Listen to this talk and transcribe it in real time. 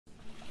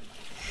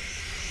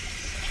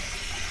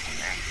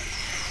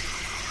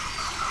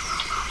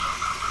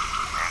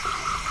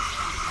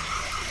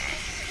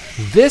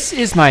This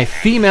is my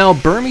female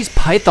Burmese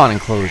python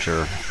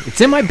enclosure. It's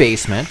in my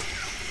basement,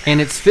 and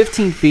it's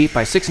 15 feet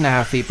by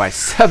 6.5 feet by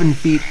 7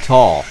 feet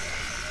tall.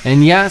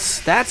 And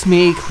yes, that's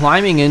me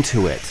climbing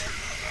into it.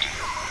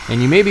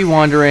 And you may be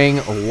wondering,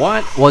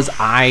 what was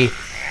I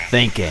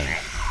thinking?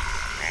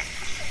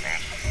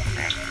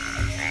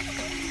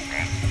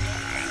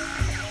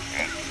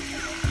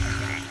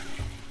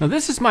 Now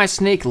this is my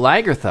snake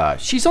Lagartha.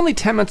 She's only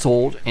 10 months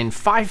old and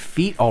 5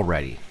 feet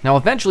already. Now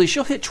eventually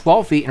she'll hit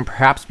 12 feet and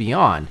perhaps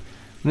beyond.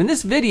 And in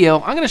this video,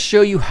 I'm going to show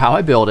you how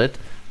I built it,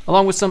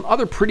 along with some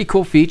other pretty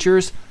cool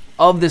features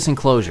of this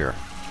enclosure.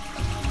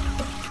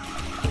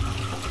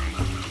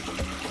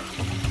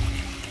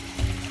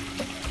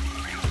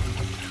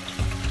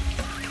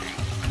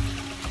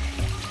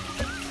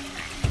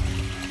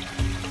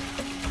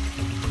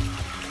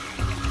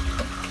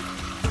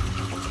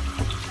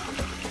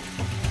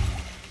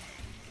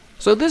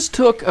 So this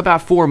took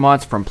about 4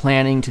 months from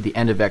planning to the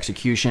end of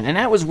execution, and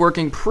that was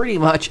working pretty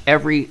much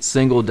every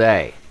single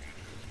day.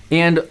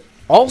 And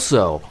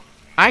also,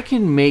 I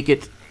can make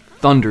it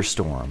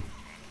thunderstorm.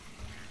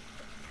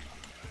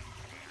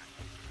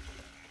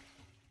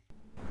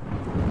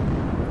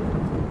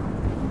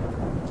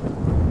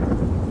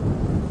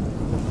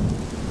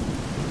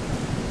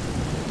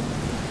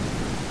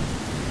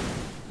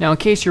 Now, in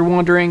case you're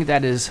wondering,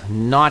 that is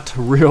not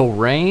real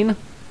rain.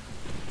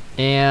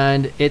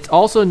 And it's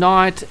also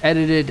not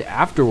edited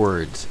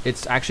afterwards.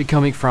 It's actually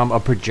coming from a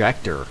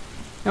projector.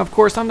 Now, of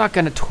course, I'm not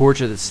going to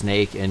torture the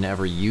snake and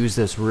ever use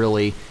this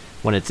really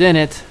when it's in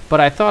it, but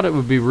I thought it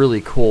would be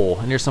really cool,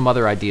 and there's some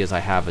other ideas I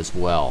have as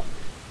well.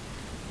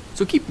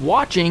 So keep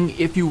watching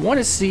if you want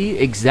to see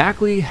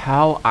exactly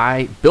how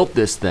I built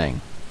this thing.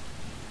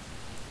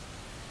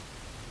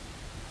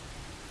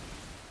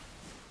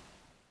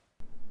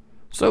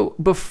 So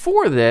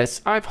before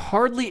this, I've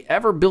hardly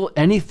ever built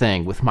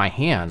anything with my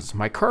hands.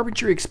 My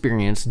carpentry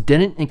experience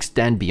didn't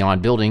extend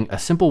beyond building a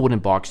simple wooden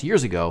box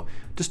years ago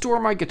to store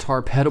my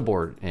guitar pedal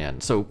board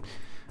in. So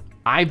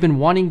I've been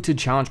wanting to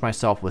challenge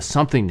myself with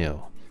something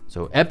new.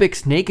 So Epic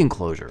Snake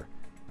Enclosure.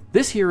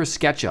 This here is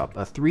SketchUp,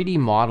 a 3D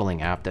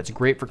modeling app that's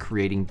great for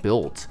creating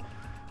builds.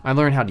 I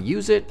learned how to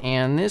use it,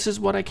 and this is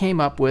what I came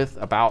up with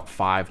about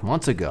 5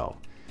 months ago.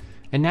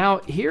 And now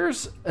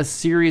here's a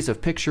series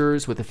of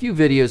pictures with a few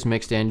videos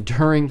mixed in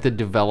during the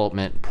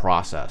development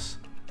process.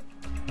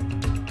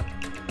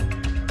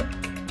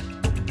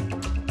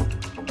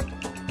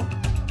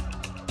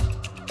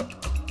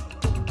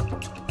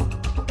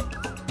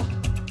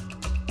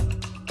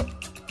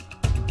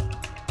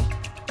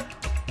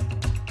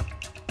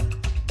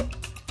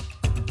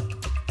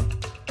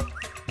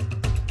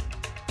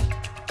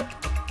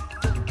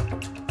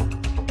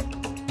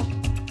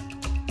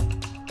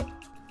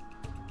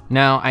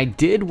 Now, I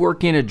did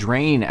work in a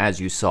drain, as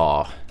you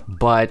saw,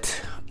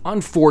 but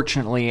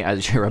unfortunately,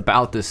 as you're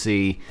about to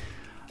see,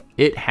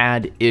 it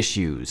had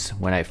issues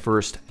when I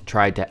first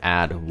tried to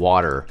add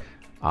water.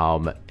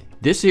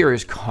 This here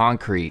is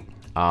concrete,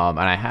 and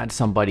I had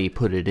somebody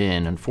put it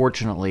in.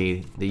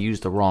 Unfortunately, they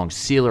used the wrong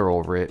sealer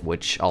over it,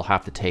 which I'll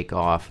have to take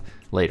off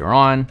later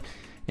on.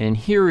 And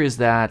here is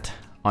that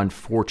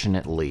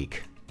unfortunate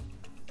leak.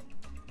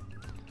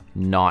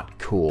 Not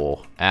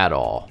cool at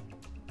all.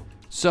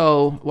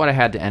 So what I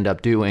had to end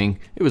up doing,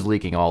 it was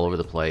leaking all over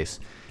the place,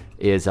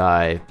 is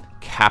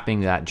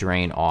capping that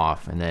drain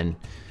off, and then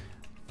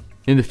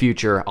in the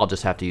future I'll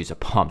just have to use a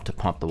pump to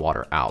pump the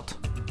water out.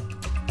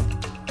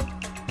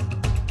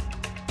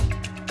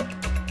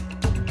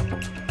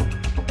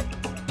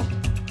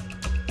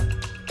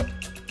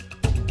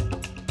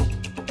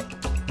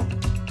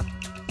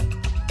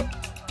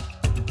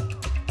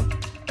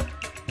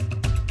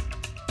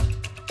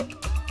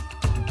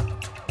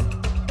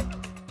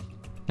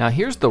 Now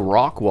here's the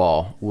rock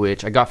wall,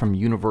 which I got from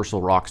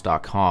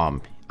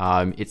universalrocks.com.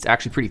 It's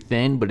actually pretty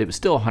thin, but it was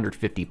still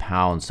 150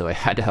 pounds, so I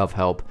had to have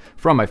help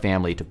from my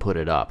family to put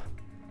it up.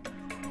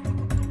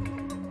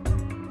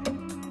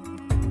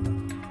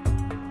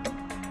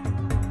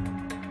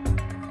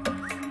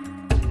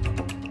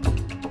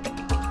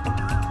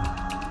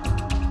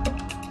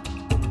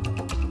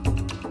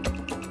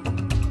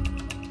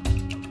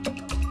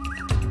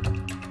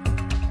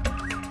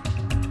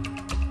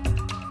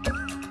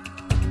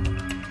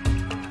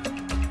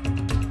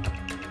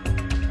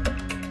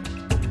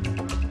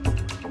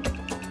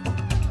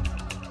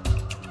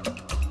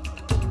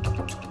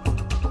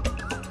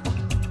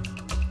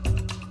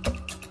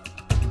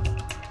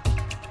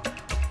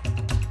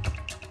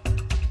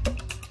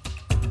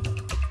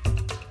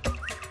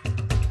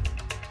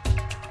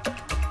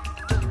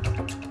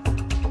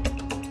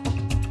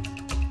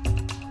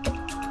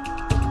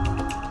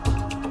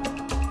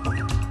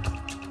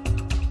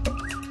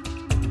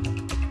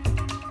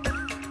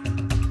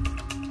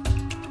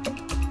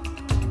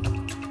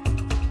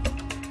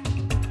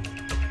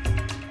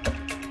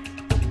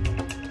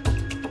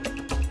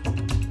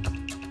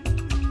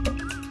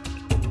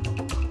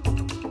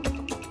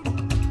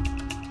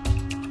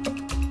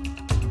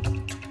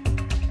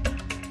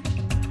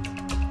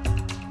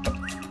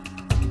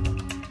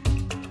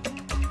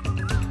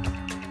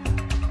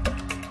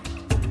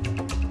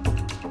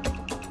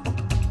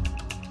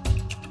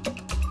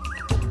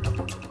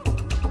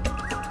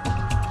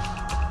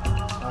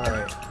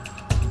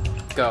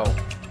 Go.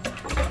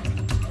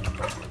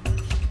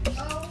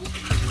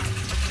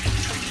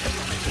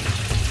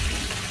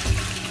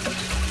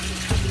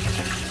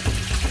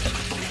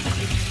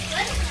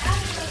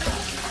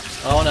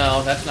 Oh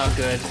no, that's not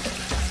good.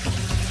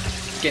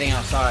 It's getting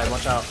outside,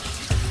 watch out.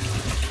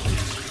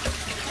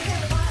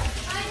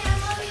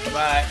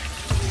 Bye.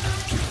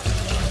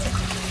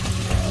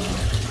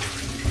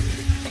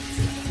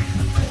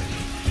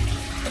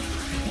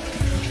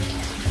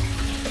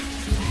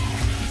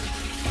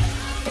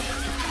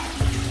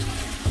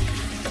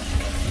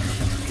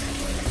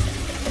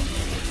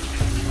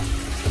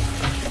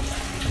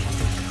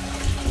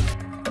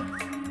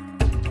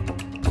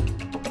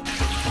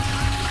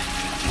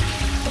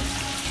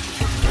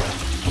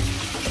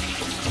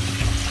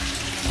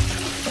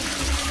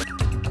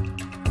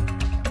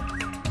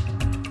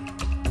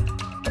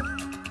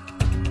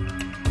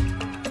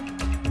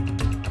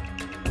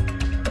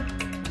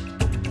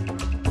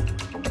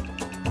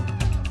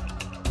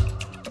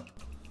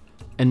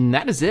 And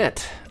that is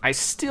it. I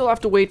still have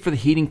to wait for the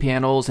heating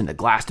panels and the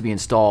glass to be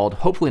installed,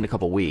 hopefully in a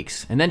couple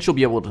weeks, and then she'll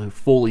be able to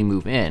fully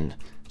move in.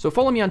 So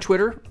follow me on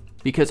Twitter,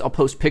 because I'll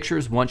post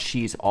pictures once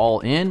she's all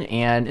in,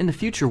 and in the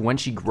future when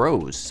she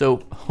grows.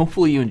 So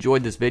hopefully you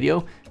enjoyed this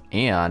video,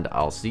 and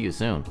I'll see you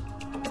soon.